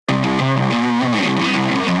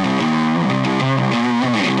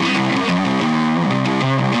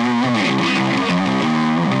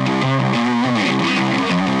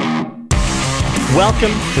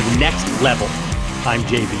Welcome to the next level. I'm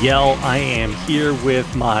JVL. I am here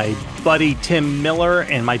with my buddy Tim Miller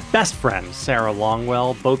and my best friend Sarah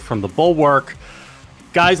Longwell, both from the Bulwark.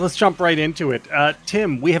 Guys, let's jump right into it.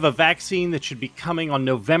 Tim, we have a vaccine that should be coming on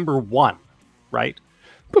November 1, right?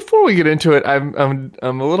 Before we get into it, I'm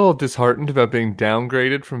a little disheartened about being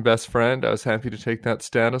downgraded from best friend. I was happy to take that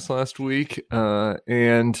status last week,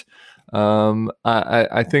 and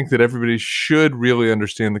I think that everybody should really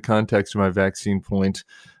understand the context of my vaccine point.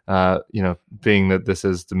 Being that this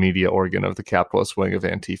is the media organ of the capitalist wing of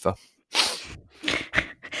Antifa.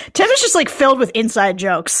 Tim is just like filled with inside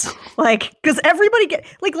jokes, like because everybody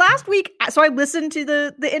last week. So I listened to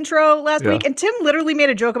the intro last week, and Tim literally made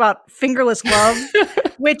a joke about fingerless gloves,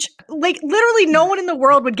 which literally no one in the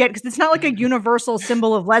world would get because it's not like a universal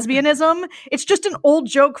symbol of lesbianism. It's just an old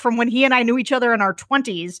joke from when he and I knew each other in our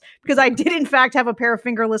 20s. Because I did in fact have a pair of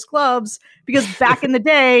fingerless gloves because back in the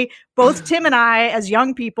day, both Tim and I, as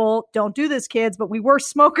young people, don't do this, kids, but we were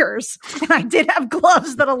smokers, and I did have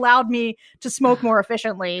gloves that allowed me to smoke more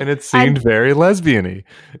efficiently. And it seemed very lesbian-y.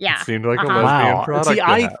 Yeah. It seemed like a lesbian product. See,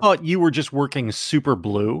 I thought you were just working super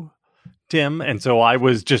blue, Tim, and so I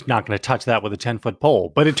was just not going to touch that with a 10-foot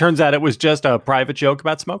pole. But it turns out it was just a private joke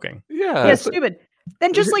about smoking. Yeah, stupid.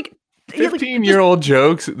 Then just 15-year-old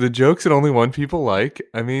jokes, the jokes that only one people like.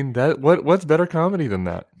 I mean, what's better comedy than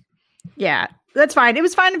that? Yeah, that's fine. It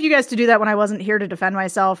was fine of you guys to do that when I wasn't here to defend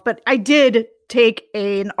myself, but I did take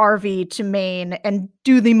an RV to Maine and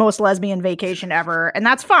do the most lesbian vacation ever, and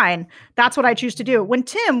that's fine. That's what I choose to do. When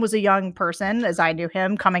Tim was a young person, as I knew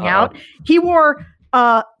him coming out, he wore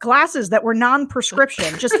glasses that were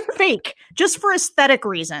non-prescription, just fake, just for aesthetic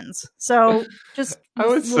reasons. So I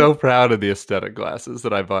was so proud of the aesthetic glasses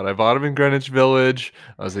that I bought. I bought them in Greenwich Village.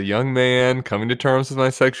 I was a young man coming to terms with my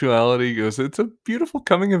sexuality. It's a beautiful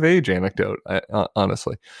coming of age anecdote,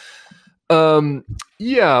 honestly. Anyway,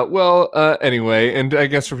 and I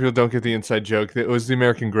guess for people who don't get the inside joke, it was the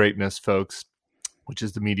American Greatness, folks, which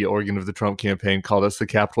is the media organ of the Trump campaign, called us the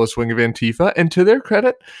capitalist wing of Antifa. And to their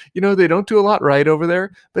credit, they don't do a lot right over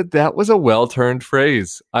there, but that was a well-turned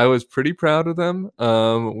phrase. I was pretty proud of them.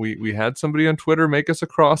 We had somebody on Twitter make us a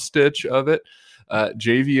cross-stitch of it.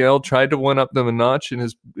 JVL tried to one-up them a notch in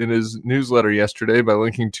his newsletter yesterday by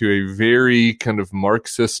linking to a very kind of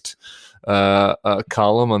Marxist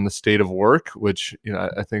column on the state of work, which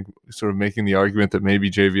I think sort of making the argument that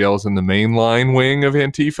maybe JVL is in the mainline wing of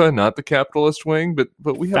Antifa, not the capitalist wing, but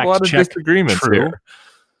we have a lot of disagreements here.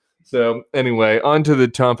 So anyway, on to the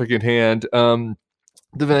topic at hand, the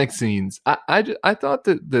vaccines. I thought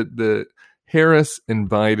that the Harris and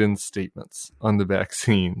Biden statements on the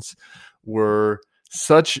vaccines were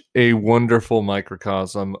such a wonderful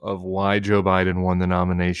microcosm of why Joe Biden won the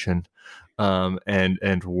nomination.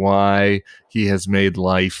 And why he has made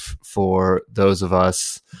life for those of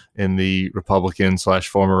us in the Republican /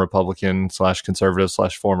 former Republican / conservative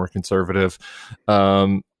 / former conservative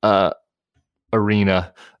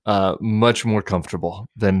arena much more comfortable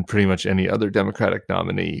than pretty much any other Democratic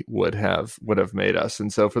nominee would have made us.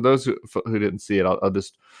 And so for those who didn't see it, I'll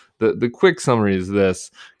just the quick summary is this: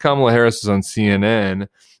 Kamala Harris was on CNN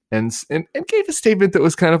and gave a statement that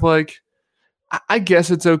was kind of like, I guess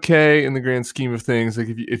it's okay in the grand scheme of things. Like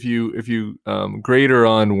if you grade her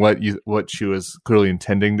on what she was clearly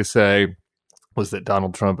intending to say, was that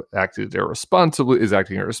Donald Trump is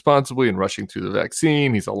acting irresponsibly and rushing through the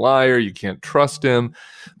vaccine. He's a liar. You can't trust him.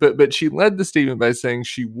 But she led the statement by saying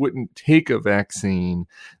she wouldn't take a vaccine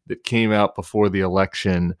that came out before the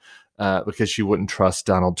election because she wouldn't trust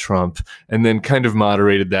Donald Trump, and then kind of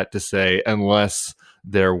moderated that to say unless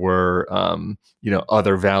there were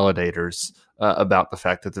other validators about the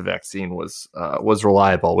fact that the vaccine was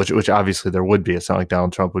reliable, which obviously there would be. It's not like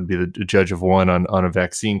Donald Trump would be the judge of one on a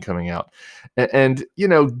vaccine coming out. And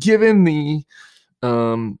given the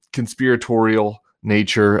conspiratorial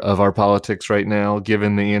nature of our politics right now,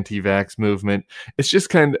 given the anti-vax movement, it's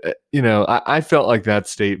just kind of, I felt like that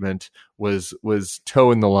statement was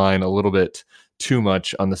toeing the line a little bit too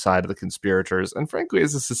much on the side of the conspirators. And frankly,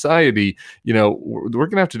 as a society, we're going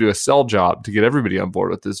to have to do a sell job to get everybody on board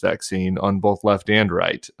with this vaccine on both left and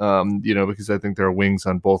right, because I think there are wings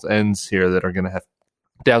on both ends here that are going to have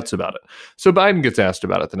doubts about it. So Biden gets asked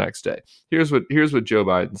about it the next day. Here's what Joe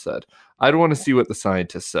Biden said. I don't want to see what the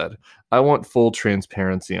scientists said. I want full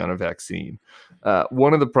transparency on a vaccine.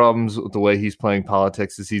 One of the problems with the way he's playing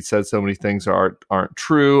politics is he said so many things aren't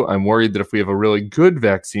true. I'm worried that if we have a really good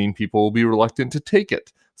vaccine, people will be reluctant to take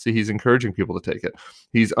it. See, he's encouraging people to take it.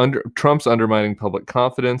 Trump's undermining public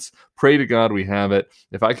confidence. Pray to God we have it.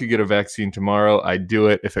 If I could get a vaccine tomorrow, I'd do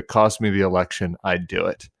it. If it cost me the election, I'd do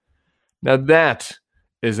it. Now that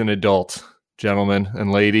is an adult gentleman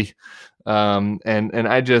and lady. And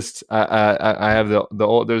I have the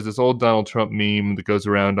old, there's this old Donald Trump meme that goes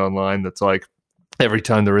around online that's like, every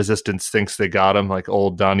time the resistance thinks they got him, like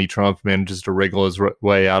old Donnie Trump manages to wriggle his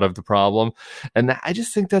way out of the problem. And I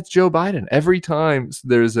just think that's Joe Biden. Every time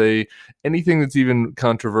there's anything that's even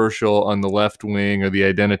controversial on the left wing or the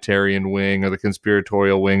identitarian wing or the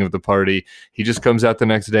conspiratorial wing of the party, he just comes out the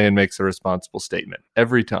next day and makes a responsible statement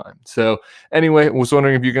every time. So anyway, I was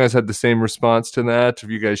wondering if you guys had the same response to that, if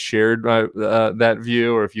you guys shared that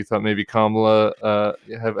view, or if you thought maybe Kamala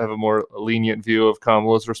have a more lenient view of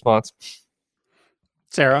Kamala's response.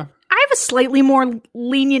 Sarah? I have a slightly more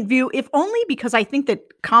lenient view, if only because I think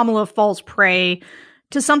that Kamala falls prey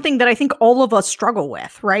to something that I think all of us struggle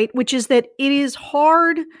with, right? Which is that it is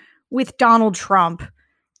hard with Donald Trump.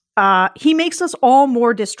 He makes us all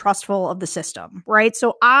more distrustful of the system, right?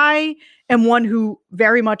 So I am one who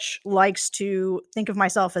very much likes to think of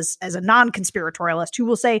myself as a non-conspiratorialist who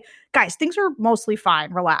will say, guys, things are mostly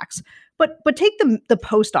fine, relax. But take the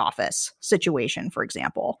post office situation, for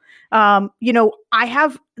example. I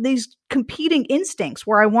have these competing instincts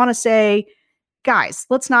where I want to say, guys,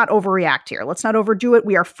 let's not overreact here. Let's not overdo it.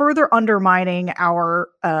 We are further undermining our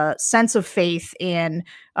sense of faith in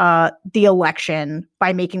the election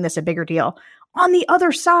by making this a bigger deal. On the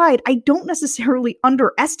other side, I don't necessarily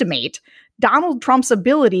underestimate Donald Trump's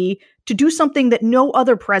ability to do something that no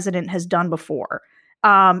other president has done before.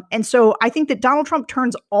 And so I think that Donald Trump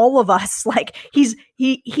turns all of us, like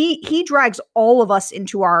he drags all of us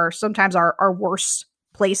into sometimes our worst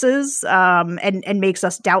places, and makes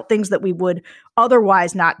us doubt things that we would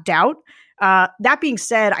otherwise not doubt. That being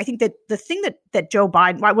said, I think that the thing that Joe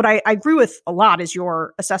Biden, what I agree with a lot is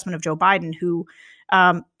your assessment of Joe Biden, who,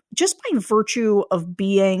 just by virtue of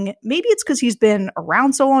being, maybe it's because he's been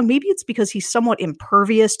around so long, maybe it's because he's somewhat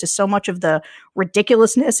impervious to so much of the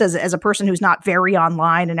ridiculousness as a person who's not very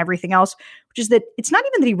online and everything else, which is that it's not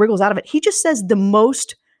even that he wriggles out of it. He just says the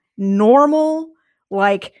most normal,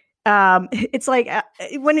 it's like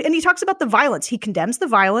and he talks about the violence, he condemns the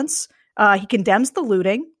violence, he condemns the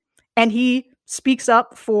looting, and he speaks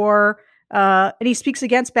up and he speaks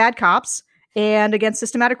against bad cops and against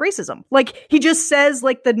systematic racism. Like, he just says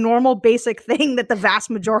like the normal basic thing that the vast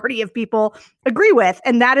majority of people agree with.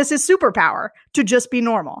 And that is his superpower, to just be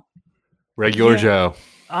normal. Regular Joe.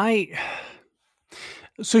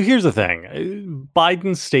 So here's the thing.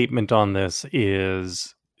 Biden's statement on this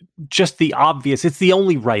is just the obvious. It's the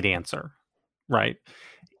only right answer, right?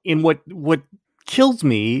 And what kills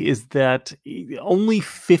me is that only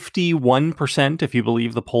 51%, if you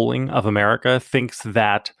believe the polling of America, thinks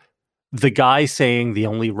that the guy saying the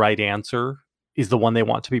only right answer is the one they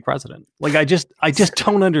want to be president. Like, I just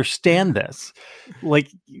don't understand this.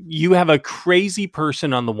 Like, you have a crazy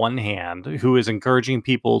person on the one hand who is encouraging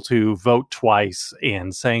people to vote twice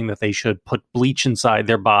and saying that they should put bleach inside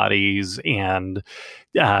their bodies and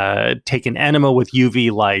take an enema with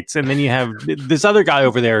UV lights. And then you have this other guy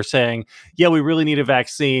over there saying, yeah, we really need a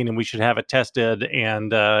vaccine and we should have it tested.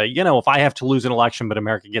 And, if I have to lose an election, but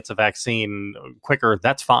America gets a vaccine quicker,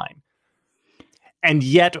 that's fine. And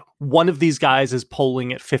yet one of these guys is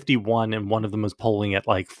polling at 51 and one of them is polling at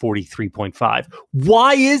like 43.5.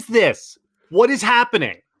 Why is this? What is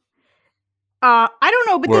happening? I don't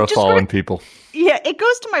know, but we're fallen people. Yeah, it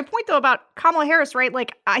goes to my point though about Kamala Harris, right?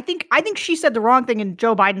 Like, I think she said the wrong thing and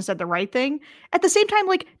Joe Biden said the right thing. At the same time,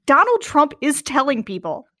 like, Donald Trump is telling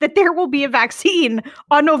people that there will be a vaccine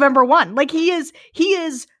on November 1. Like, he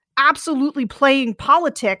is absolutely playing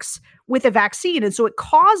politics with a vaccine, and so it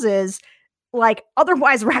causes like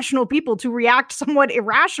otherwise rational people to react somewhat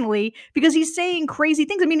irrationally because he's saying crazy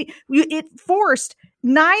things. I mean, it forced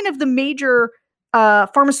 9 of the major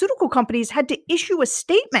pharmaceutical companies had to issue a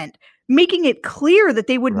statement making it clear that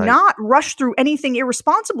they would not rush through anything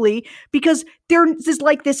irresponsibly, because there's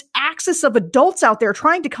like this axis of adults out there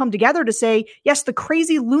trying to come together to say, yes, the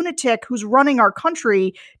crazy lunatic who's running our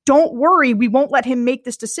country, don't worry, we won't let him make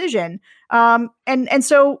this decision. And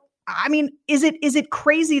so, I mean, is it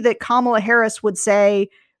crazy that Kamala Harris would say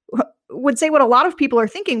what a lot of people are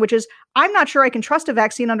thinking, which is, I'm not sure I can trust a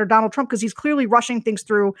vaccine under Donald Trump because he's clearly rushing things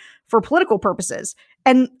through for political purposes.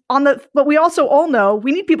 But we also all know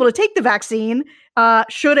we need people to take the vaccine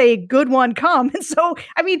should a good one come. And so,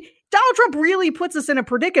 I mean, Donald Trump really puts us in a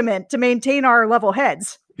predicament to maintain our level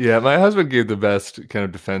heads. Yeah, my husband gave the best kind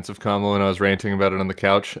of defense of Kamala when I was ranting about it on the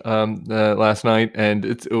couch last night. And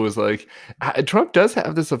it was like, Trump does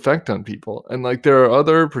have this effect on people. And like, there are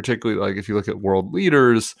other, particularly like if you look at world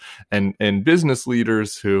leaders and business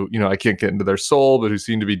leaders who, I can't get into their soul, but who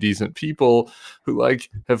seem to be decent people who like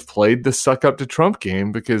have played the suck up to Trump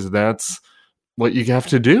game because that's what you have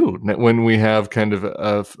to do when we have kind of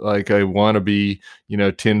like a wannabe,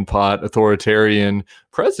 tin pot authoritarian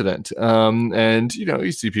president. And,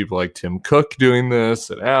 you see people like Tim Cook doing this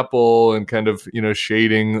at Apple and kind of,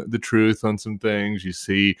 shading the truth on some things. You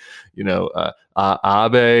see,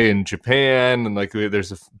 Abe in Japan, and like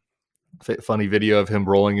there's a funny video of him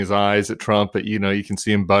rolling his eyes at Trump, but you can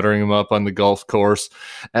see him buttering him up on the golf course,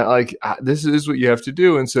 and like this is what you have to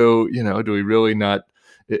do. And so, do we really not?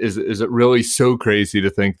 Is it really so crazy to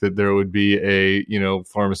think that there would be a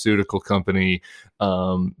pharmaceutical company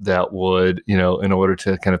that would in order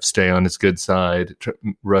to kind of stay on its good side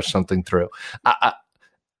rush something through?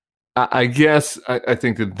 I guess I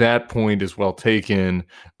think that point is well taken,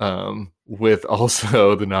 with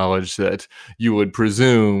also the knowledge that you would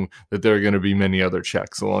presume that there are going to be many other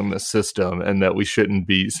checks along the system, and that we shouldn't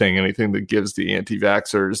be saying anything that gives the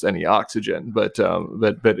anti-vaxxers any oxygen. But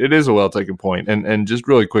it is a well taken point. And just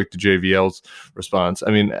really quick to JVL's response.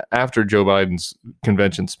 I mean, after Joe Biden's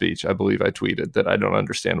convention speech, I believe I tweeted that I don't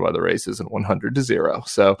understand why the race isn't 100-0.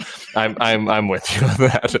 So I'm with you on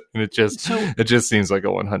that. And it just seems like a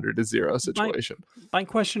 100-0 situation. My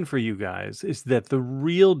question for you guys is that the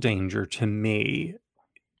real danger to me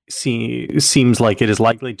seems like it is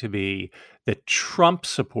likely to be that Trump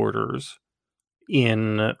supporters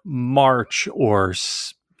in March or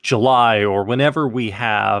July, or whenever we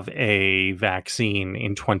have a vaccine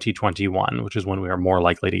in 2021, which is when we are more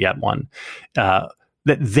likely to get one, that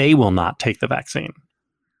they will not take the vaccine.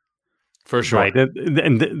 For sure. Right.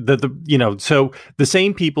 And so the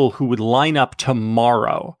same people who would line up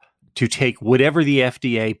tomorrow to take whatever the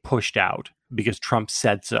FDA pushed out because Trump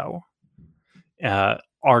said so,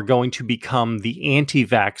 are going to become the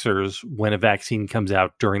anti-vaxxers when a vaccine comes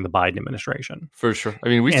out during the Biden administration. For sure. I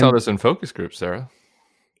mean, we saw this in focus groups, Sarah.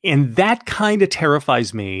 And that kind of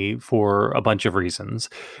terrifies me for a bunch of reasons.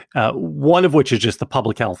 One of which is just the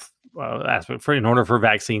public health aspect. In order for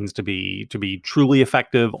vaccines to be truly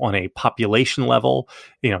effective on a population level,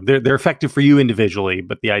 they're effective for you individually,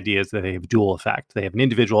 but the idea is that they have dual effect. They have an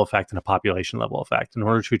individual effect and a population level effect. In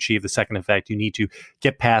order to achieve the second effect, you need to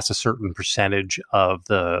get past a certain percentage of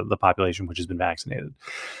the population which has been vaccinated.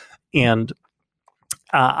 And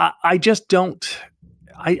I just don't.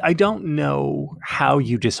 I don't know how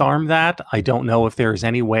you disarm that. I don't know if there's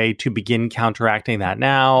any way to begin counteracting that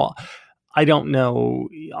now. I don't know.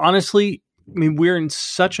 Honestly, I mean, we're in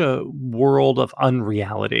such a world of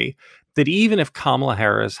unreality that even if Kamala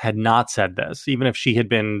Harris had not said this, even if she had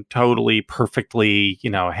been totally perfectly,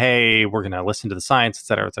 hey, we're going to listen to the science, et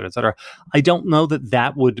cetera, et cetera, et cetera, I don't know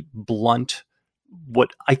that would blunt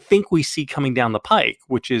what I think we see coming down the pike,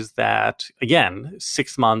 which is that, again,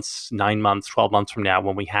 6 months, 9 months, 12 months from now,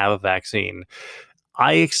 when we have a vaccine,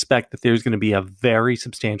 I expect that there's going to be a very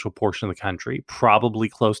substantial portion of the country, probably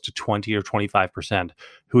close to 20 or 25%,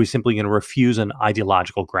 who is simply going to refuse on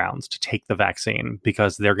ideological grounds to take the vaccine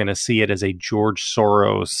because they're going to see it as a George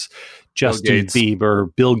Soros, Justin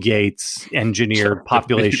Bieber, Bill Gates engineered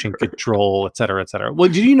population control, et cetera, et cetera. Well,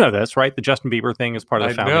 did you know this, right? The Justin Bieber thing is part of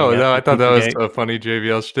the founding. No, I thought that was a funny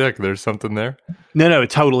JVL shtick. There's something there. No,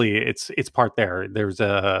 totally. It's part there. There's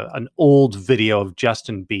an old video of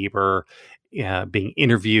Justin Bieber being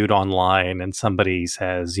interviewed online, and somebody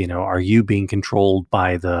says, are you being controlled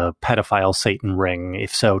by the pedophile Satan ring?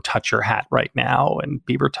 If so, touch your hat right now. And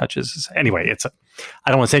Bieber touches. Anyway,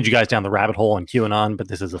 I don't want to send you guys down the rabbit hole on QAnon, but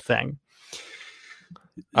this is a thing.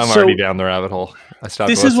 I'm already down the rabbit hole. I stopped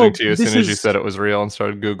listening to you as soon as you said it was real and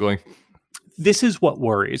started Googling. This is what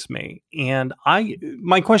worries me. And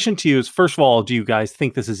my question to you is, first of all, do you guys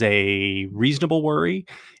think this is a reasonable worry?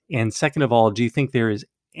 And second of all, do you think there is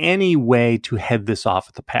any way to head this off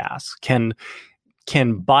at the pass? Can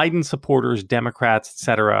Biden supporters, Democrats, et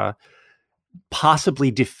cetera,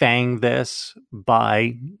 possibly defang this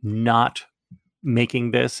by not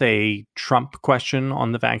making this a Trump question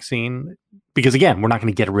on the vaccine? Because again, we're not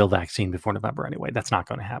going to get a real vaccine before November anyway. That's not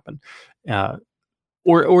going to happen.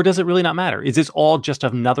 Or does it really not matter? Is this all just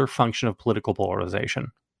another function of political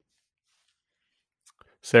polarization?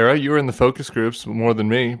 Sarah, you were in the focus groups more than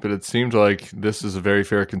me, but it seemed like this is a very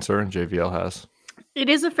fair concern JVL has. It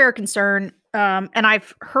is a fair concern. And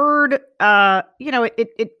I've heard,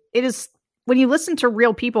 it is, when you listen to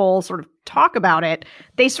real people sort of talk about it,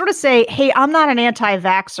 they sort of say, hey, I'm not an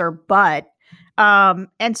anti-vaxxer, but,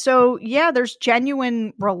 and so, yeah, there's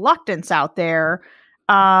genuine reluctance out there.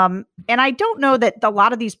 And I don't know that a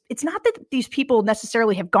lot of these, it's not that these people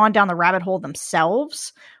necessarily have gone down the rabbit hole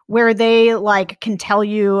themselves, where they can tell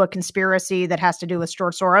you a conspiracy that has to do with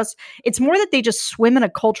George Soros. It's more that they just swim in a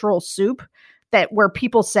cultural soup where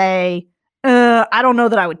people say, I don't know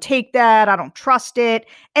that I would take that. I don't trust it.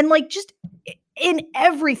 And in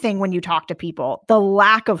everything when you talk to people, the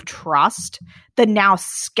lack of trust, the now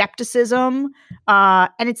skepticism,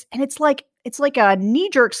 and it's like a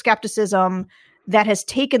knee-jerk skepticism that has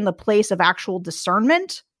taken the place of actual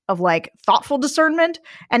discernment, of like thoughtful discernment,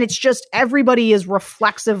 and it's just everybody is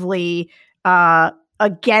reflexively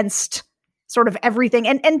against sort of everything.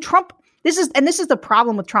 And Trump, this is the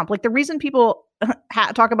problem with Trump. Like the reason people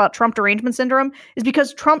talk about Trump derangement syndrome is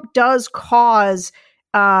because Trump does cause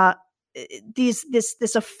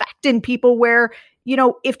this effect in people where, you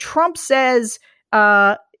know, if Trump says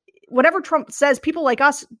whatever Trump says, people like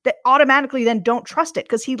us that automatically then don't trust it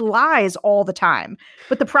because he lies all the time.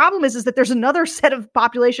 But the problem is that there's another set of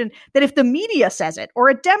population that if the media says it or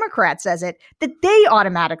a Democrat says it, that they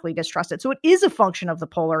automatically distrust it. So it is a function of the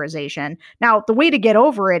polarization. Now, the way to get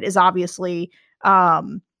over it is obviously,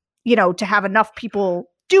 you know, to have enough people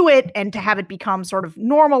do it and to have it become sort of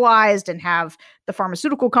normalized and have the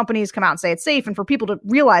pharmaceutical companies come out and say it's safe and for people to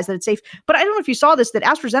realize that it's safe. But I don't know if you saw this, that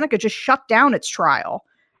AstraZeneca just shut down its trial.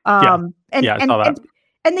 I saw that.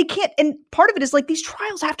 And they can't, and part of it is like these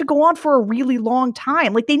trials have to go on for a really long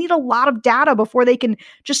time. Like they need a lot of data before they can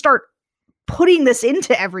just start putting this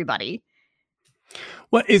into everybody.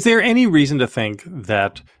 Well, is there any reason to think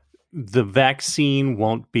that the vaccine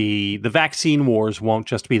wars won't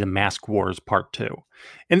just be the mask wars part 2?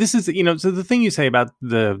 And this is, you know, so the thing you say about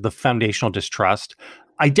the foundational distrust,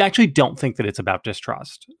 I actually don't think that it's about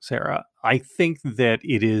distrust, Sarah. I think that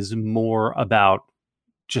it is more about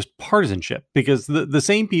just partisanship, because the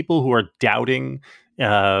same people who are doubting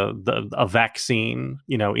a vaccine,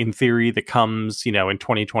 you know, in theory that comes, you know, in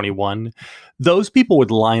 2021, those people would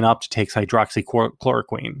line up to take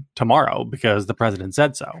hydroxychloroquine tomorrow because the president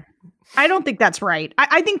said so. I don't think that's right.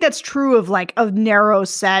 I think that's true of like a narrow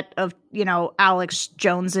set of, you know, Alex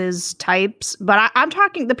Jones's types. But I'm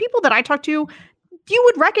talking, the people that I talk to, you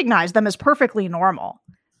would recognize them as perfectly normal.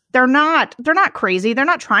 They're not crazy. They're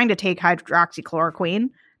not trying to take hydroxychloroquine.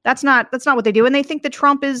 That's not what they do. And they think that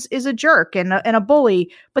Trump is a jerk and a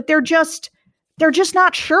bully, but they're just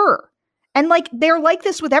not sure. And like, they're like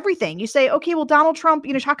this with everything. You say, okay, well, Donald Trump,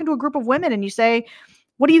 you know, talking to a group of women and you say,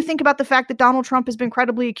 what do you think about the fact that Donald Trump has been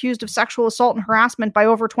credibly accused of sexual assault and harassment by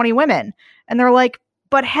over 20 women? And they're like,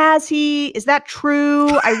 but has he? Is that true?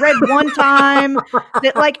 I read one time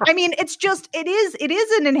that, like, I mean, it's just, it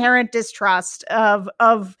is an inherent distrust of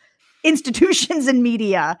institutions and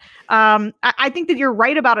media. I think that you're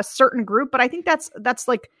right about a certain group, but I think that's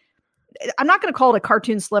like, I'm not going to call it a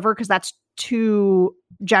cartoon sliver because that's too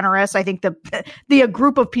generous. I think the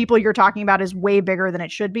group of people you're talking about is way bigger than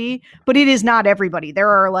it should be, but it is not everybody. There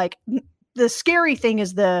are like, the scary thing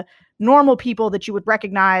is the normal people that you would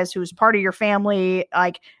recognize, who's part of your family,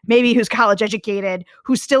 like maybe who's college educated,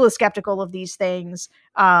 who still is skeptical of these things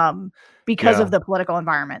because of the political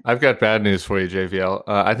environment. I've got bad news for you, JVL.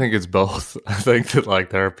 I think it's both. I think that like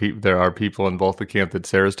there are people in both the camp that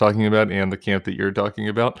Sarah's talking about and the camp that you're talking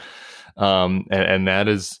about, and that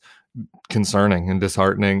is concerning and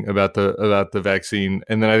disheartening about the vaccine.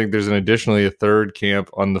 And then I think there's additionally a third camp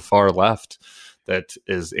on the far left that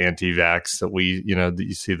is anti-vax, that that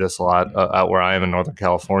you see this a lot out where I am in Northern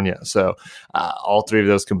California. So all three of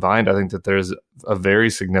those combined, I think that there's a very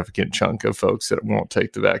significant chunk of folks that won't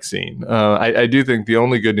take the vaccine. I do think the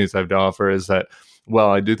only good news I have to offer is that, well,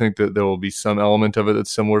 I do think that there will be some element of it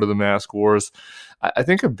that's similar to the mask wars. I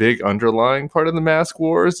think a big underlying part of the mask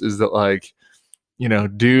wars is that, like, you know,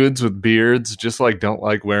 dudes with beards just like don't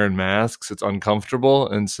like wearing masks. It's uncomfortable.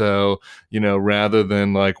 And so, you know, rather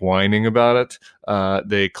than like whining about it,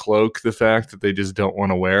 they cloak the fact that they just don't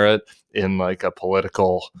want to wear it in like a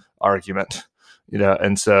political argument, you know?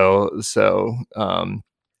 And so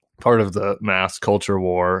part of the mask culture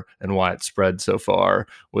war and why it spread so far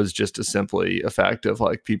was just simply a fact of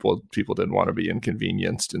like people didn't want to be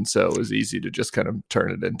inconvenienced, and so it was easy to just kind of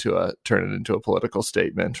turn it into a political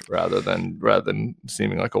statement rather than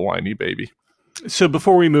seeming like a whiny baby. So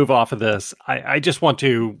before we move off of this, I just want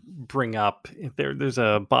to bring up, there's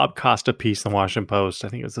a Bob Costa piece in the Washington Post, I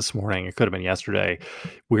think it was this morning, it could have been yesterday,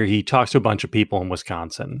 where he talks to a bunch of people in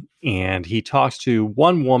Wisconsin. And he talks to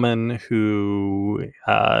one woman who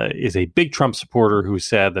is a big Trump supporter who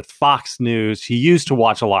said that Fox News, he used to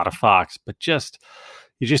watch a lot of Fox, but you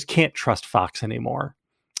just can't trust Fox anymore.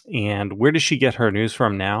 And where does she get her news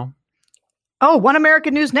from now? Oh, One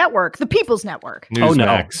American News Network, the People's Network.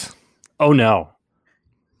 Newsmax. Oh no,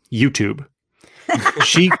 YouTube.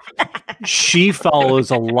 She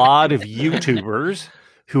follows a lot of YouTubers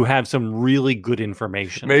who have some really good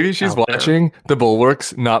information. Maybe she's watching The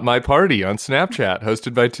Bulwark's Not My Party on Snapchat,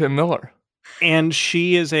 hosted by Tim Miller. And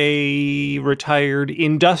she is a retired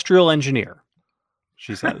industrial engineer.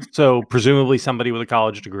 she says. So presumably somebody with a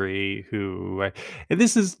college degree who, and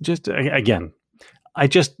this is just, again,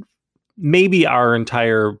 maybe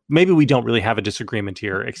we don't really have a disagreement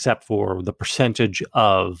here, except for the percentage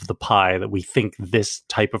of the pie that we think this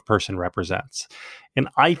type of person represents. And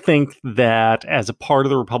I think that as a part of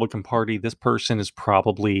the Republican Party, this person is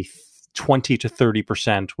probably 20 to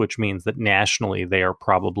 30%, which means that nationally they are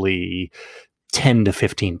probably 10 to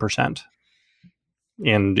 15%.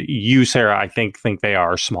 And you, Sarah, I think they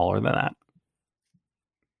are smaller than that.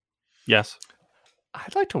 Yes?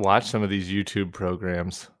 I'd like to watch some of these YouTube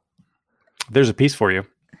programs. There's a piece for you.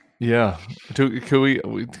 Yeah.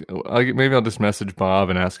 Maybe I'll just message Bob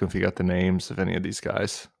and ask him if he got the names of any of these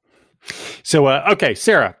guys. So, okay,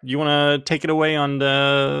 Sarah, you want to take it away on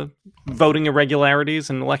the voting irregularities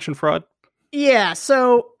and election fraud? Yeah.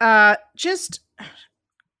 So,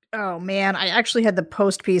 oh man, I actually had the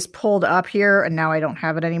Post piece pulled up here, and now I don't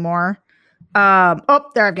have it anymore. There,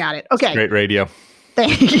 I've got it. Okay. Great radio.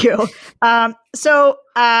 Thank you.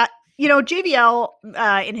 JVL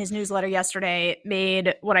in his newsletter yesterday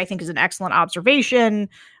made what I think is an excellent observation,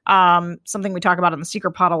 something we talk about on the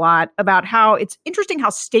Secret Pod a lot, about how it's interesting how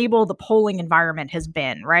stable the polling environment has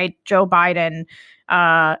been, right? Joe Biden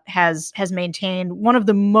has maintained one of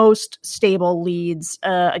the most stable leads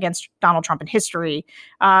against Donald Trump in history.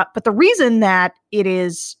 But the reason that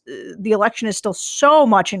the election is still so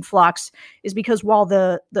much in flux is because while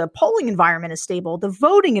the polling environment is stable, the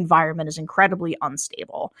voting environment is incredibly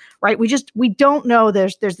unstable, right? We don't know.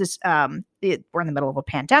 There's this, we're in the middle of a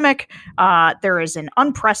pandemic. There is an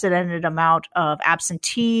unprecedented amount of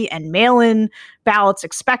absentee and mail-in ballots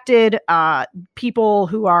expected. People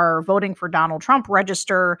who are voting for Donald Trump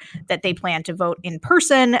register that they plan to vote in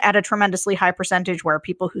person at a tremendously high percentage, where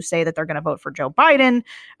people who say that they're going to vote for Joe Biden,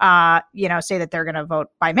 say that they're going to vote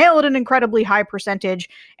by mail at an incredibly high percentage.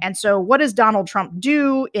 And so what does Donald Trump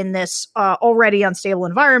do in this already unstable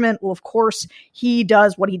environment? Well, of course, he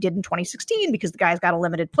does what he did in 2016 because the guy's got a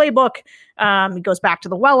limited playbook. He goes back to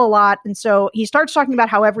the well a lot. And so he starts talking about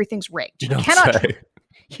how everything's rigged. You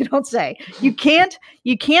don't say. You can't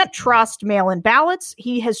trust mail-in ballots.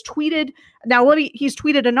 He has tweeted. He's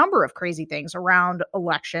tweeted a number of crazy things around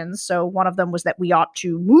elections. So one of them was that we ought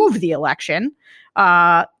to move the election.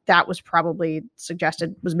 That was probably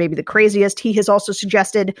suggested, was maybe the craziest. He has also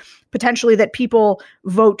suggested potentially that people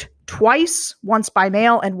vote twice, once by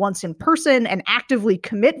mail and once in person, and actively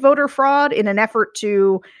commit voter fraud in an effort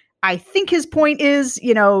to, I think his point is,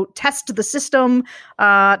 test the system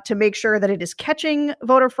to make sure that it is catching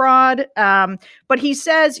voter fraud. But he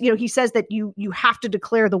says that you have to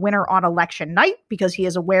declare the winner on election night, because he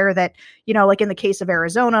is aware that, like in the case of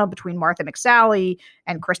Arizona between Martha McSally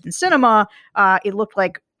and Kyrsten Sinema, it looked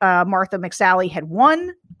like Martha McSally had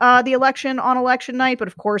won the election on election night. But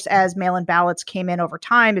of course, as mail-in ballots came in over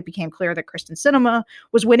time, it became clear that Kyrsten Sinema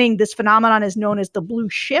was winning. This phenomenon is known as the blue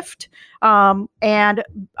shift. And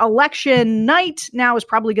election night now is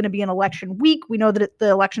probably going to be an election week. We know that the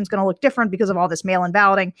election is going to look different because of all this mail-in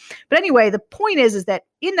balloting. But anyway, the point is that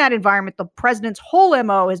in that environment, the president's whole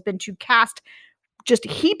MO has been to cast just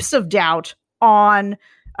heaps of doubt on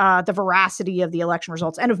the veracity of the election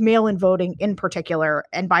results and of mail-in voting in particular,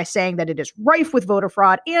 and by saying that it is rife with voter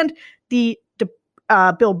fraud. And the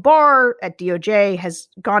Bill Barr at DOJ has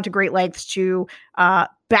gone to great lengths to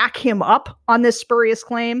back him up on this spurious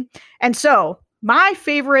claim. And so my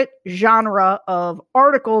favorite genre of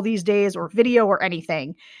article these days, or video or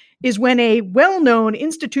anything, is when a well-known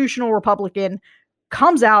institutional Republican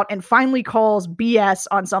comes out and finally calls BS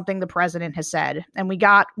on something the president has said. And we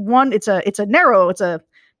got one. It's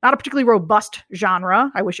not a particularly robust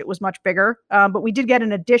genre. I wish it was much bigger. But we did get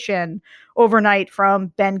an addition overnight from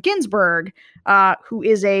Ben Ginsberg,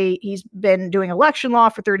 he's been doing election law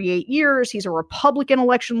for 38 years. He's a Republican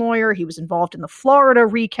election lawyer. He was involved in the Florida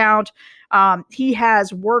recount. He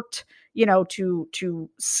has worked, to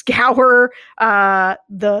scour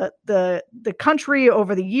the country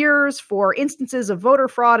over the years for instances of voter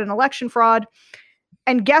fraud and election fraud.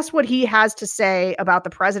 And guess what he has to say about the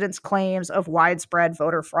president's claims of widespread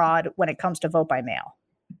voter fraud when it comes to vote by mail?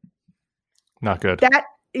 Not good. That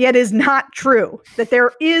it is not true, that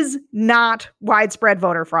there is not widespread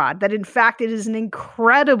voter fraud, that in fact it is an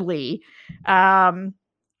incredibly rare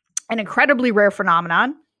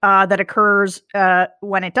phenomenon that occurs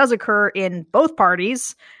when it does occur in both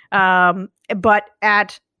parties, but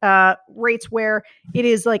at rates where it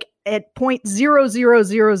is like at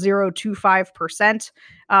 0.000025%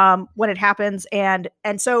 when it happens. And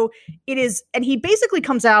so it is, and he basically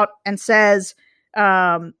comes out and says,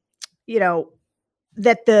 that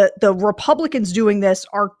the Republicans doing this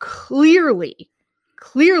are clearly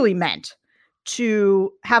meant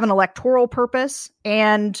to have an electoral purpose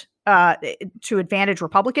and to advantage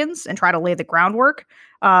Republicans and try to lay the groundwork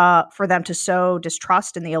for them to sow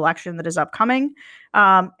distrust in the election that is upcoming.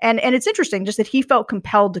 And it's interesting just that he felt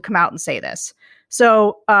compelled to come out and say this.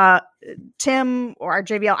 So Tim or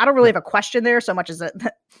JVL, I don't really have a question there so much as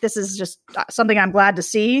that this is just something I'm glad to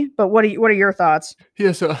see. But what are your thoughts?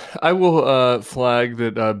 Yeah, so I will flag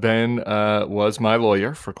that Ben was my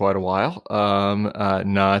lawyer for quite a while,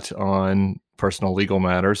 not on personal legal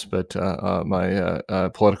matters, but my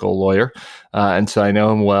political lawyer. And so I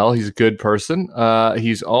know him well. He's a good person.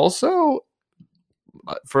 He's also,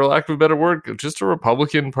 for lack of a better word, just a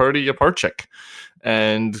Republican Party apartchick.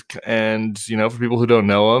 And for people who don't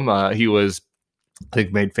know him, he was, I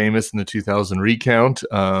think, made famous in the 2000 recount.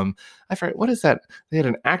 I forget, what is that? They had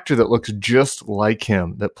an actor that looks just like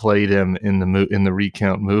him that played him in the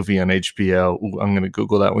recount movie on HBO. Ooh, I'm going to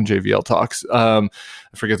Google that when JVL talks. I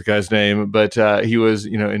forget the guy's name, but he was,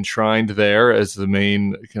 enshrined there as the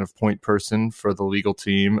main kind of point person for the legal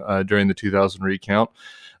team during the 2000 recount.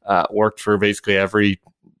 Worked for basically every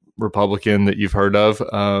Republican that you've heard of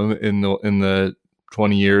in the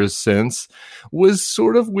 20 years since, was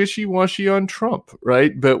sort of wishy-washy on Trump,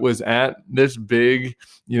 right? But was at this big,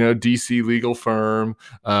 DC legal firm.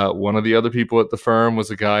 One of the other people at the firm was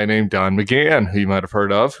a guy named Don McGahn, who you might have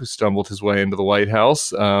heard of, who stumbled his way into the White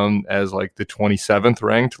House as like the 27th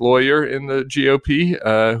ranked lawyer in the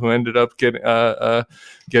GOP, who ended up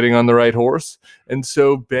getting on the right horse. And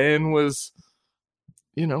so Ben was,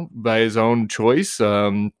 by his own choice,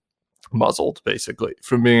 muzzled basically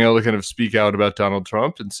from being able to kind of speak out about Donald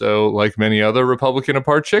Trump. And so, like many other Republican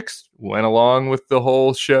apartchicks, went along with the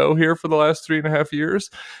whole show here for the last 3.5 years.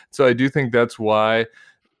 So I do think that's why,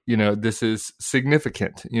 this is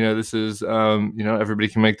significant. This is, everybody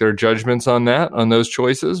can make their judgments on those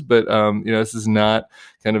choices. But, this is not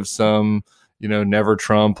kind of some, never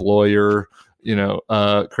Trump lawyer,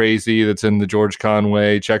 crazy that's in the George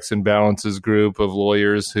Conway checks and balances group of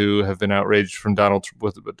lawyers who have been outraged from Donald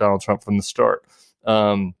Trump from the start.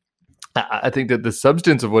 I think that the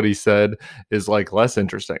substance of what he said is like less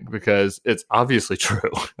interesting because it's obviously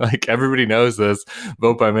true. Like everybody knows this.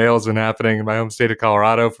 Vote by mail has been happening in my home state of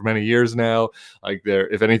Colorado for many years now. Like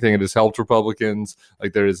if anything, it has helped Republicans.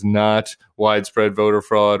 Like there is not widespread voter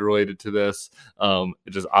fraud related to this.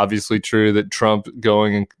 It is obviously true that Trump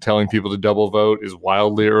going and telling people to double vote is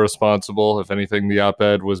wildly irresponsible. If anything, the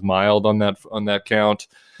op-ed was mild on that count.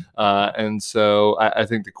 And so I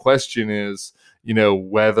think the question is,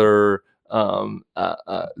 whether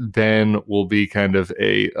Ben will be kind of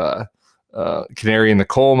a canary in the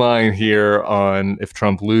coal mine here on if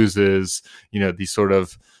Trump loses, these sort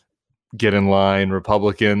of get in line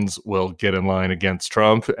Republicans will get in line against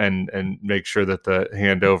Trump and make sure that the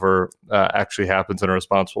handover actually happens in a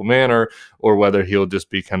responsible manner, or whether he'll just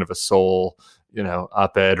be kind of a sole,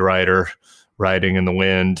 op-ed writer riding in the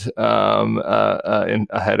wind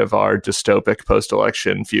ahead of our dystopic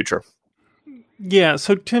post-election future. Yeah,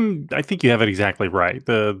 so Tim, I think you have it exactly right.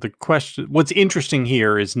 The question, what's interesting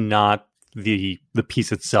here is not the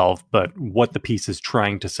piece itself, but what the piece is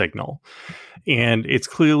trying to signal. And it's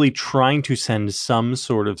clearly trying to send some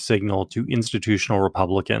sort of signal to institutional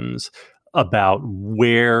Republicans about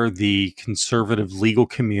where the conservative legal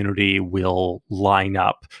community will line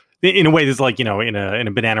up. In a way that's like, in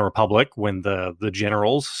a banana republic when the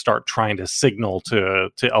generals start trying to signal to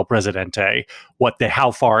El Presidente how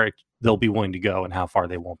far they'll be willing to go and how far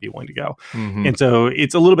they won't be willing to go. Mm-hmm. And so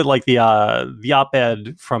it's a little bit like the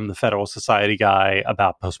op-ed from the Federal Society guy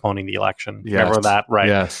about postponing the election. Yes. Remember that, right?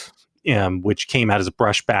 Yes. Which came out as a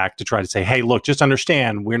brushback to try to say, hey, look, just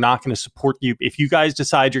understand, we're not going to support you. If you guys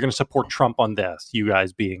decide you're going to support Trump on this, you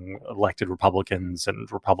guys being elected Republicans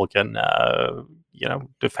and Republican,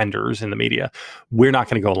 defenders in the media, we're not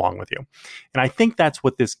going to go along with you. And I think that's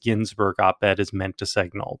what this Ginsburg op-ed is meant to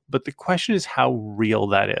signal. But the question is how real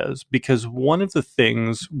that is, because one of the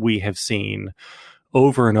things we have seen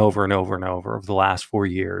over and over and over and over the last 4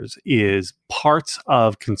 years is parts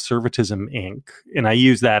of Conservatism Inc., and I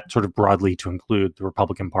use that sort of broadly to include the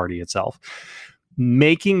Republican Party itself,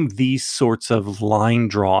 making these sorts of line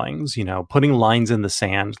drawings, putting lines in the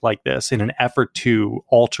sand like this in an effort to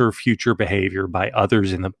alter future behavior by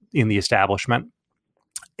others in the establishment,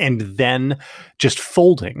 and then just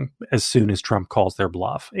folding as soon as Trump calls their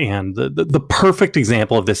bluff. And the perfect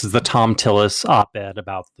example of this is the Tom Tillis op-ed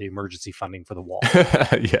about the emergency funding for the wall.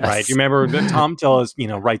 Yes. Right? You remember that Tom Tillis,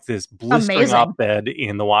 writes this blistering Amazing op-ed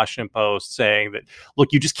in the Washington Post saying that,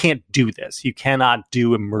 look, you just can't do this. You cannot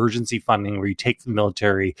do emergency funding where you take the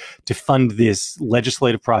military to fund this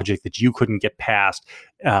legislative project that you couldn't get passed.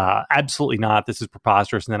 absolutely not. This is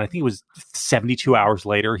preposterous. And then I think it was 72 hours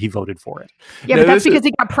later, he voted for it. Yeah, but that's because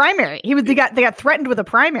he got primary. They got threatened with a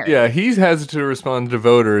primary. Yeah, he's hesitant to respond to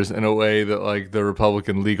voters in a way that like the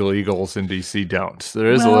Republican legal eagles in DC don't. So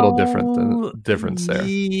there is a little difference there.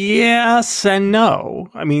 Yes and no.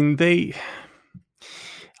 I mean,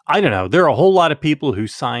 I don't know. There are a whole lot of people who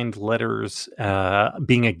signed letters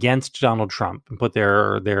being against Donald Trump and put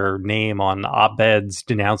their name on op-eds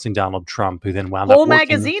denouncing Donald Trump, who then wound whole up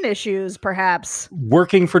magazine issues, perhaps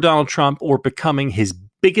working for Donald Trump or becoming his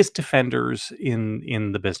biggest defenders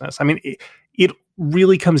in the business. I mean, it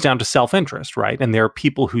really comes down to self-interest, right? And there are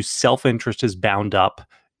people whose self-interest is bound up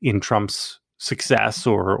in Trump's success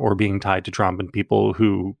or being tied to Trump, and people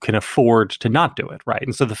who can afford to not do it, right?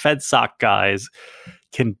 And so the FedSoc guys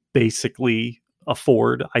can basically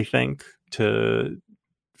afford, I think, some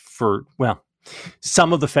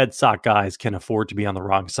of the FedSoc guys can afford to be on the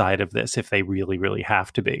wrong side of this if they really, really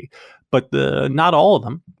have to be. But not all of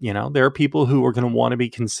them. There are people who are going to want to be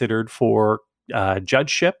considered for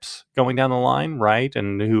judgeships going down the line, right?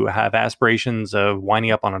 And who have aspirations of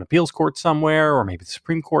winding up on an appeals court somewhere, or maybe the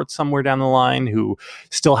Supreme Court somewhere down the line, who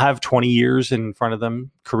still have 20 years in front of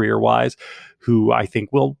them career-wise, who I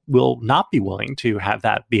think will not be willing to have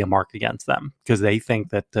that be a mark against them, because they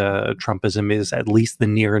think that Trumpism is at least the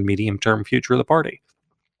near and medium-term future of the party.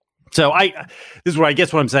 So this is what I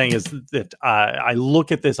guess what I'm saying is that I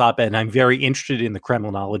look at this op-ed and I'm very interested in the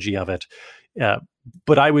Kremlinology of it.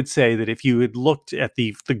 But I would say that if you had looked at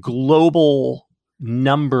the global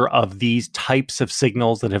number of these types of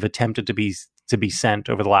signals that have attempted to be sent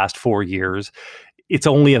over the last 4 years, it's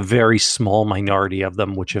only a very small minority of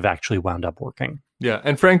them which have actually wound up working. Yeah,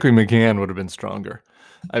 and frankly, McGahn would have been stronger.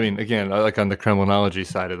 I mean, again, like on the Kremlinology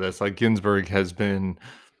side of this, like Ginsburg has been,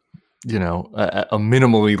 a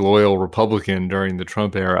minimally loyal Republican during the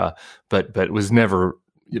Trump era, but was never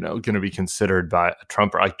going to be considered by a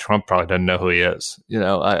Trumper. Like Trump probably doesn't know who he is.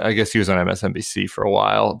 I guess he was on MSNBC for a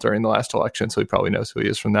while during the last election, so he probably knows who he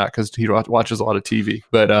is from that because he watches a lot of TV.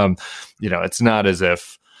 But it's not as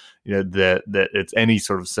if that it's any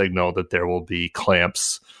sort of signal that there will be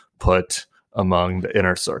clamps put among the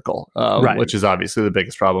inner circle, right, which is obviously the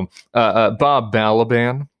biggest problem. Bob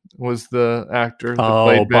Balaban was the actor that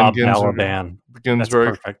played Ben Bob Balaban. Ginsburg.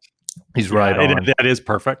 That's perfect. He's right on. That is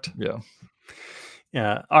perfect. Yeah.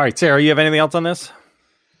 Yeah. All right, Sarah, you have anything else on this?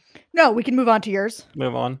 No, we can move on to yours.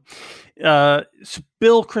 Move on. So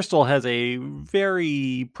Bill Kristol has a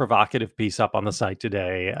very provocative piece up on the site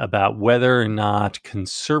today about whether or not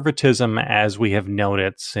conservatism, as we have known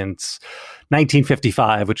it since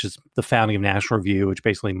 1955, which is the founding of National Review, which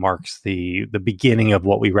basically marks the beginning of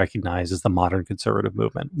what we recognize as the modern conservative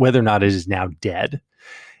movement, whether or not it is now dead.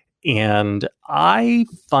 And I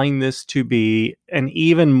find this to be an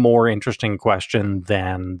even more interesting question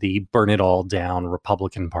than the burn it all down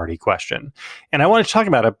Republican Party question. And I want to talk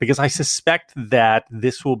about it because I suspect that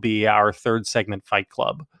this will be our third segment Fight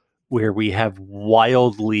Club, where we have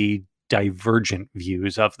wildly divergent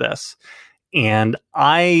views of this. And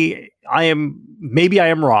I am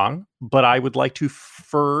wrong, but I would like to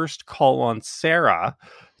first call on Sarah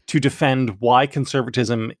to defend why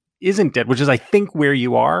conservatism isn't dead, which is, I think, where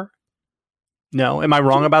you are. No, am I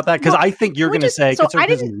wrong about that? Because I think you're going to say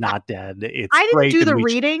conservatism is not dead. I didn't do the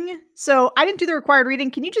reading, so I didn't do the required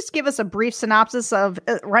reading. Can you just give us a brief synopsis of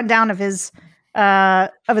rundown of his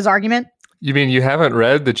argument? You mean you haven't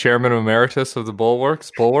read the Chairman Emeritus of the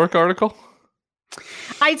Bulwark article?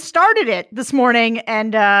 I started it this morning,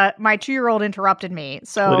 and my 2-year-old interrupted me.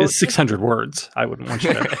 So it is 600 words. I wouldn't want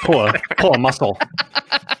you to pull a muscle.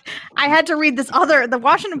 I had to read the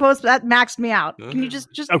Washington Post, that maxed me out. Can you just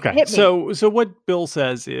okay. hit me? So what Bill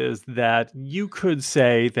says is that you could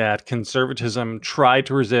say that conservatism tried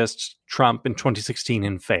to resist Trump in 2016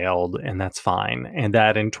 and failed, and that's fine. And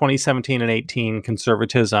that in 2017 and 18,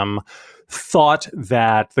 conservatism thought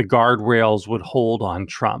that the guardrails would hold on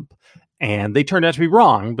Trump. And they turned out to be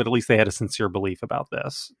wrong, but at least they had a sincere belief about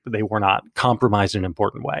this. They were not compromised in an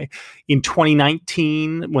important way. In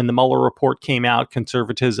 2019, when the Mueller report came out,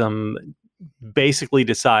 conservatism basically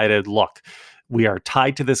decided, look, we are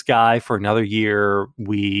tied to this guy for another year.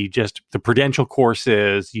 The prudential course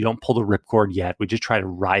is you don't pull the ripcord yet. We just try to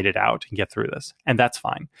ride it out and get through this. And that's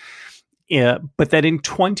fine. But that in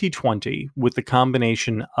 2020, with the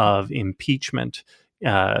combination of impeachment,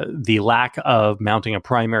 the lack of mounting a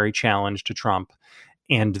primary challenge to Trump,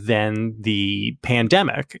 and then the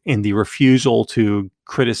pandemic and the refusal to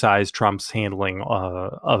criticize Trump's handling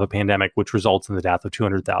of a pandemic, which results in the death of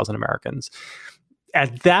 200,000 Americans.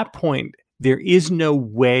 At that point, there is no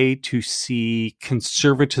way to see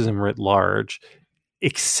conservatism writ large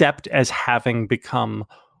except as having become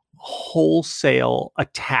wholesale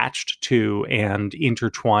attached to and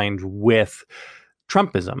intertwined with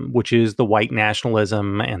Trumpism, which is the white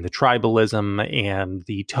nationalism and the tribalism and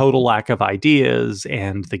the total lack of ideas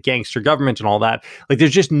and the gangster government and all that. Like,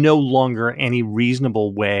 there's just no longer any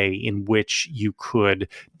reasonable way in which you could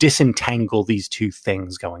disentangle these two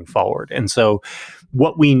things going forward. And so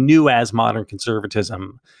what we knew as modern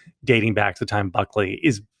conservatism dating back to the time of Buckley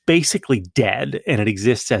is basically dead, and it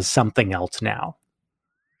exists as something else now.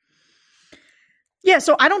 Yeah,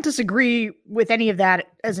 so I don't disagree with any of that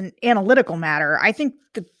as an analytical matter. I think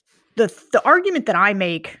the argument that I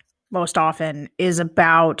make most often is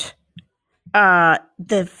about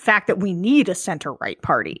the fact that we need a center-right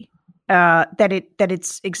party, that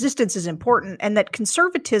its existence is important, and that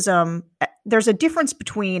conservatism, there's a difference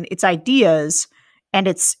between its ideas and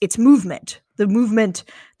its movement, the movement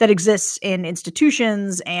that exists in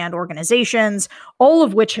institutions and organizations, all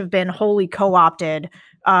of which have been wholly co-opted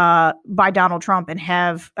by Donald Trump and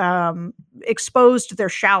have exposed their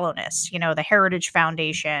shallowness. You know, the Heritage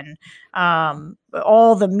Foundation,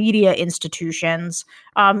 all the media institutions,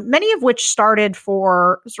 many of which started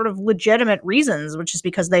for sort of legitimate reasons, which is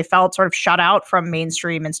because they felt sort of shut out from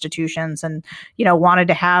mainstream institutions and, you know, wanted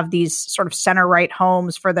to have these sort of center-right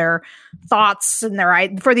homes for their thoughts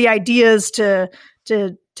and for the ideas to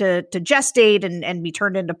gestate and be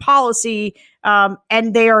turned into policy.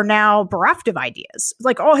 And they are now bereft of ideas.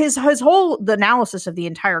 Like, all his whole the analysis of the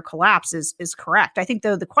entire collapse is correct. I think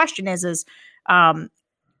the question is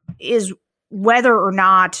whether or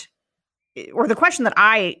not, or the question that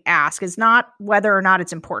I ask is not whether or not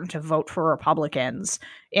it's important to vote for Republicans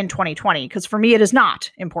in 2020, because for me it is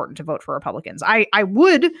not important to vote for Republicans. I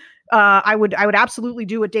would absolutely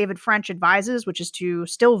do what David French advises, which is to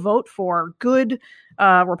still vote for good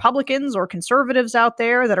Republicans or conservatives out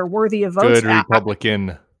there that are worthy of votes. Good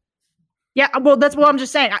Republican. Yeah, well, that's what I'm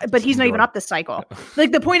just saying. But he's not even up this cycle.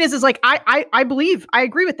 Like, the point is like, I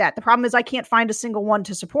agree with that. The problem is I can't find a single one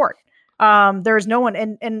to support. There's no one.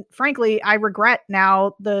 And frankly, I regret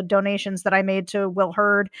now the donations that I made to Will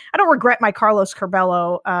Hurd. I don't regret my Carlos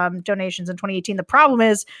Curbelo donations in 2018. The problem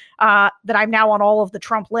is that I'm now on all of the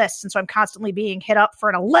Trump lists. And so I'm constantly being hit up for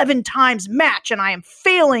an 11 times match. And I am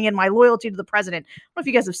failing in my loyalty to the president. I don't know if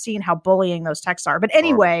you guys have seen how bullying those texts are. But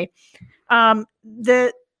anyway,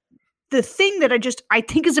 the thing that I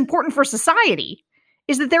think is important for society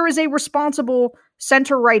is that there is a responsible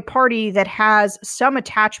center-right party that has some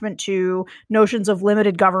attachment to notions of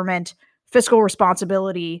limited government, fiscal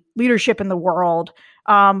responsibility, leadership in the world.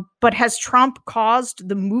 But has Trump caused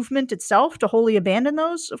the movement itself to wholly abandon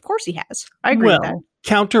those? Of course he has. I agree with that.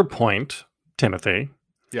 Counterpoint, Timothy.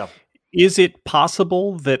 Yeah. Is it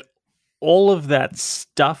possible that all of that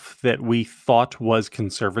stuff that we thought was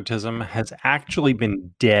conservatism has actually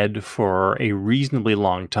been dead for a reasonably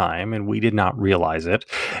long time, and we did not realize it,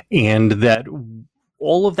 and that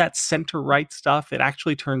all of that center-right stuff, it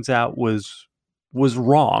actually turns out was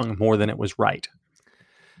wrong more than it was right?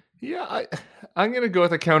 Yeah, I'm going to go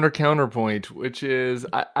with a counterpoint, which is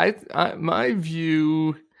my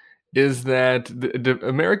view is that the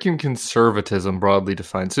American conservatism, broadly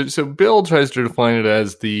defined. So Bill tries to define it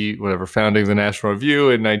as the founding of the National Review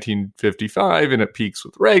in 1955, and it peaks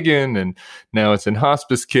with Reagan, and now it's in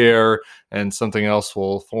hospice care, and something else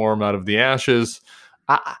will form out of the ashes.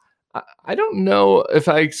 I don't know if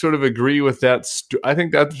I sort of agree with that. I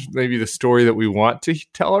think that's maybe the story that we want to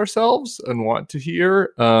tell ourselves and want to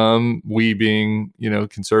hear. We being,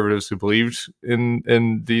 conservatives who believed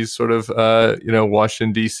in these sort of,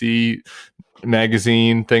 Washington, D.C.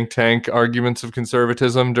 magazine think tank arguments of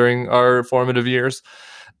conservatism during our formative years.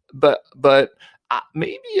 But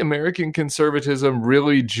maybe American conservatism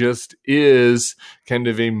really just is kind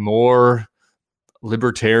of a more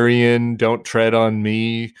libertarian, don't tread on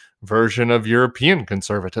me version of European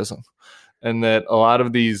conservatism, and that a lot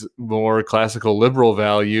of these more classical liberal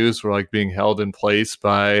values were like being held in place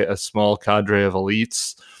by a small cadre of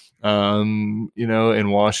elites,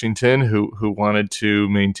 in Washington who wanted to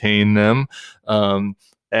maintain them,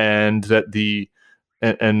 and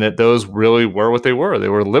that those really were what they were. They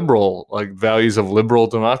were liberal, like values of liberal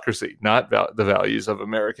democracy, not the values of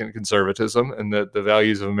American conservatism. And that the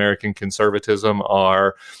values of American conservatism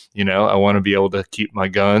are, I want to be able to keep my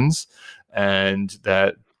guns, and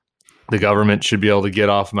that the government should be able to get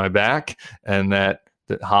off my back, and that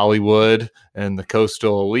Hollywood and the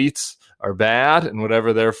coastal elites are bad, and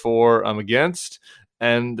whatever, therefore, I'm against.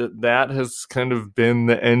 And that has kind of been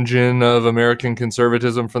the engine of American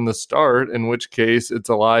conservatism from the start, in which case it's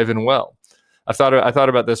alive and well. I thought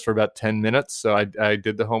about this for about 10 minutes. So I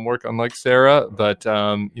did the homework, unlike Sarah, but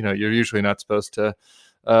you're usually not supposed to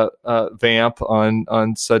vamp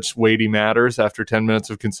on such weighty matters after 10 minutes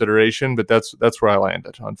of consideration. But that's where I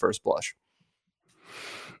landed on first blush.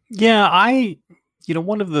 Yeah,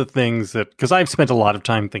 one of the things that, because I've spent a lot of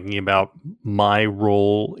time thinking about my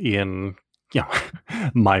role in,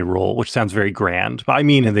 my role, which sounds very grand, but I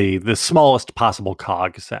mean in the smallest possible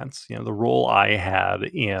cog sense, the role I had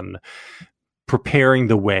in preparing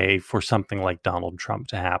the way for something like Donald Trump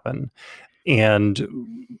to happen.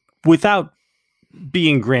 And without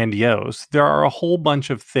being grandiose, there are a whole bunch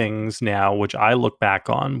of things now which I look back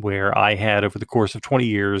on where I had, over the course of 20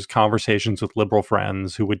 years, conversations with liberal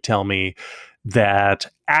friends who would tell me that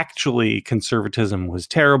actually conservatism was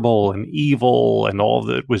terrible and evil, and all of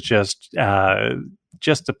it was just a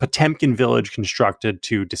Potemkin village constructed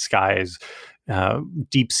to disguise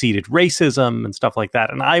deep-seated racism and stuff like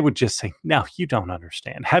that. And I would just say, no, you don't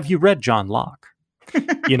understand. Have you read John Locke?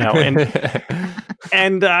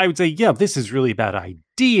 And I would say, yeah, this is really about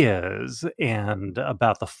ideas and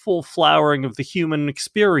about the full flowering of the human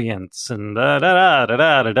experience and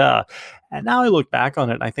da-da-da-da-da-da. And now I look back on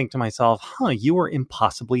it and I think to myself, you are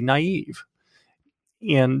impossibly naive.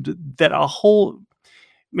 And that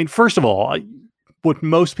first of all, what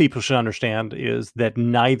most people should understand is that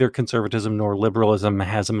neither conservatism nor liberalism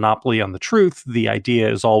has a monopoly on the truth. The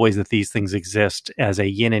idea is always that these things exist as a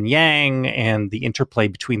yin and yang, and the interplay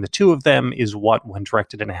between the two of them is what, when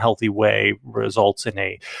directed in a healthy way, results in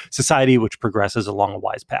a society which progresses along a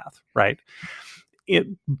wise path, right?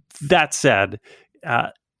 That said,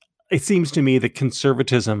 it seems to me that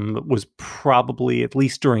conservatism was probably, at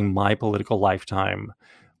least during my political lifetime,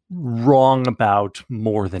 wrong about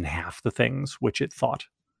more than half the things which it thought,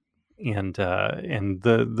 and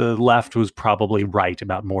the left was probably right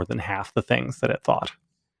about more than half the things that it thought.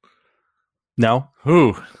 No?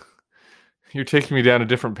 Ooh, you're taking me down a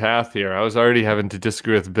different path here. I was already having to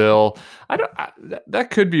disagree with Bill. That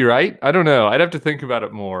could be right. I don't know. I'd have to think about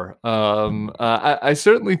it more. I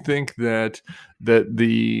certainly think that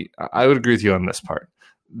I would agree with you on this part,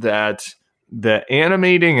 that the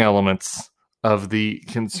animating elements of the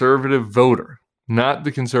conservative voter, not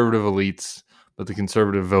the conservative elites, but the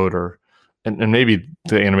conservative voter, and maybe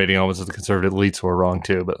the animating elements of the conservative elites were wrong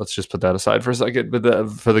too, but let's just put that aside for a second.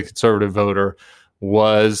 But for the conservative voter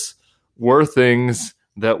were things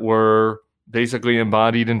that were basically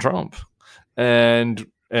embodied in Trump. And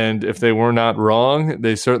if they were not wrong,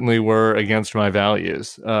 they certainly were against my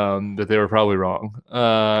values, that they were probably wrong.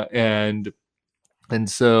 And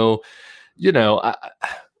so,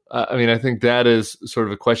 I think that is sort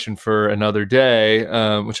of a question for another day,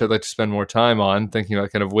 which I'd like to spend more time on, thinking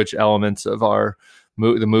about kind of which elements of the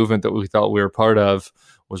movement that we thought we were part of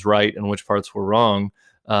was right and which parts were wrong.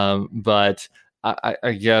 But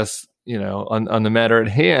I guess, on the matter at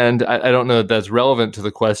hand, I don't know that that's relevant to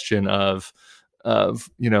the question of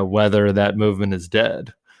whether that movement is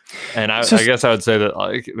dead. And I guess I would say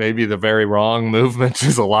that maybe the very wrong movement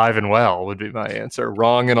is alive and well would be my answer.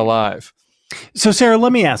 Wrong and alive. So, Sarah,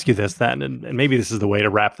 let me ask you this then, and maybe this is the way to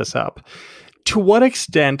wrap this up. To what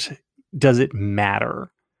extent does it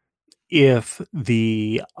matter if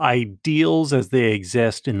the ideals as they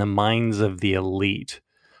exist in the minds of the elite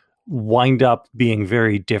wind up being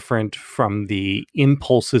very different from the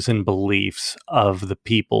impulses and beliefs of the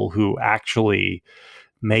people who actually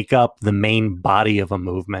make up the main body of a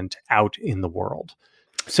movement out in the world?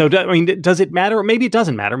 So, does it matter? Maybe it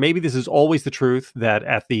doesn't matter. Maybe this is always the truth, that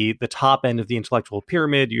at the top end of the intellectual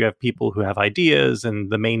pyramid, you have people who have ideas,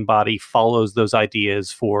 and the main body follows those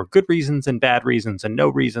ideas for good reasons and bad reasons and no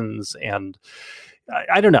reasons. And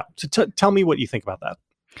I don't know. So tell me what you think about that.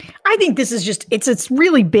 I think this is it's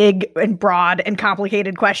really big and broad and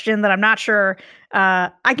complicated question that I'm not sure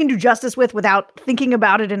I can do justice without thinking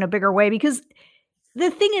about it in a bigger way. Because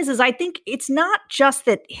the thing is I think it's not just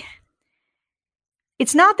that...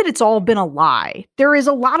 It's not that it's all been a lie. There is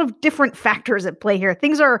a lot of different factors at play here.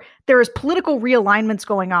 There is political realignments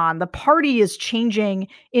going on. The party is changing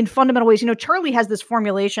in fundamental ways. Charlie has this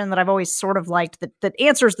formulation that I've always sort of liked that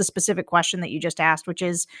answers the specific question that you just asked, which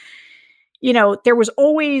is, there was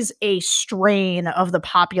always a strain of the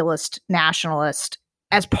populist nationalist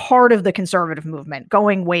as part of the conservative movement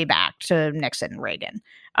going way back to Nixon and Reagan.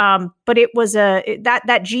 But it was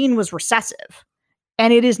that gene was recessive,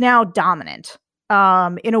 and it is now dominant.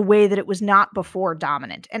 In a way that it was not before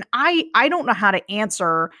dominant. And I don't know how to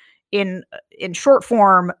answer in short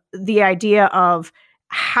form the idea of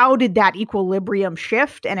how did that equilibrium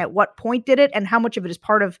shift and at what point did it, and how much of it is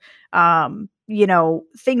part of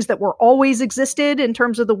things that were always existed in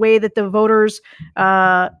terms of the way that the voters,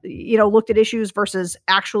 looked at issues versus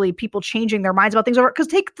actually people changing their minds about things. Because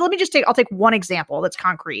I'll take one example that's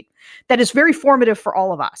concrete, that is very formative for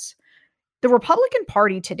all of us. The Republican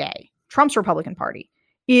Party today, Trump's Republican Party,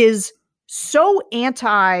 is so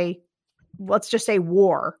anti, let's just say,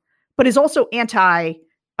 war, but is also anti,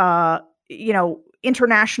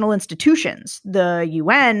 international institutions, the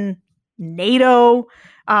UN, NATO.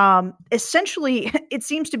 Essentially, it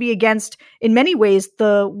seems to be against, in many ways,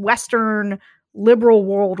 the Western liberal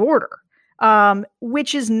world order,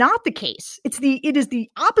 which is not the case. It is the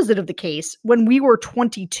opposite of the case when we were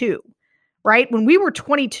 22, right? When we were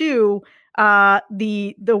 22,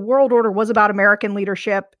 the world order was about American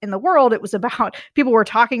leadership in the world. It was about, people were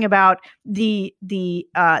talking about the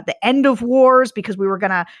end of wars because we were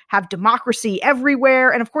going to have democracy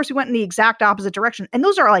everywhere. And of course we went in the exact opposite direction. And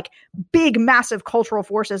those are like big, massive cultural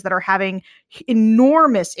forces that are having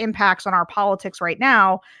enormous impacts on our politics right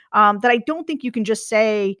now. That I don't think you can just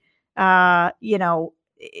say, while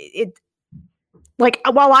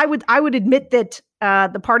I would admit that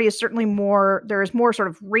the party is certainly there is more sort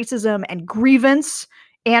of racism and grievance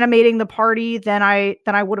animating the party than I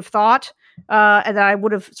would have thought, and that I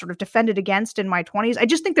would have sort of defended against in my 20s. I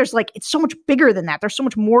just think it's so much bigger than that. There's so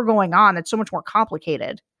much more going on. It's so much more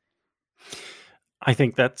complicated. I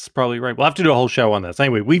think that's probably right. We'll have to do a whole show on this.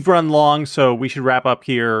 Anyway, we've run long, so we should wrap up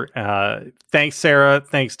here. Thanks, Sarah.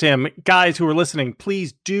 Thanks, Tim. Guys who are listening,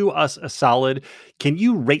 please do us a solid. Can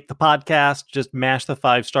you rate the podcast? Just mash the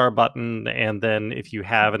 5-star button, and then if you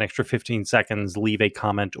have an extra 15 seconds, leave a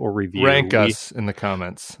comment or review. Rank us in the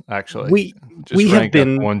comments, actually. We have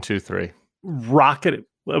been 1, 2, 3. Rocket,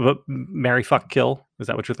 marry, fuck, kill. Is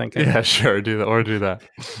that what you're thinking? Yeah, sure. Do that.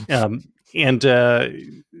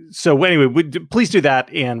 So anyway, please do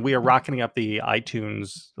that. And we are rocketing up the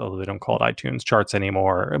iTunes, although they don't call it iTunes charts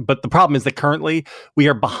anymore. But the problem is that currently we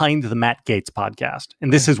are behind the Matt Gaetz podcast.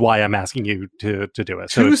 And this is why I'm asking you to do it.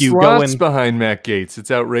 So if you go behind Matt Gaetz,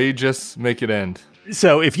 it's outrageous. Make it end.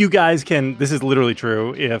 So if you guys can, this is literally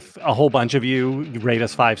true. If a whole bunch of you rate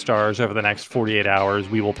us 5 stars over the next 48 hours,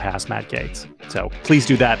 we will pass Matt Gaetz. So please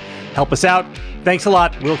do that. Help us out. Thanks a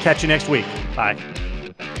lot. We'll catch you next week. Bye.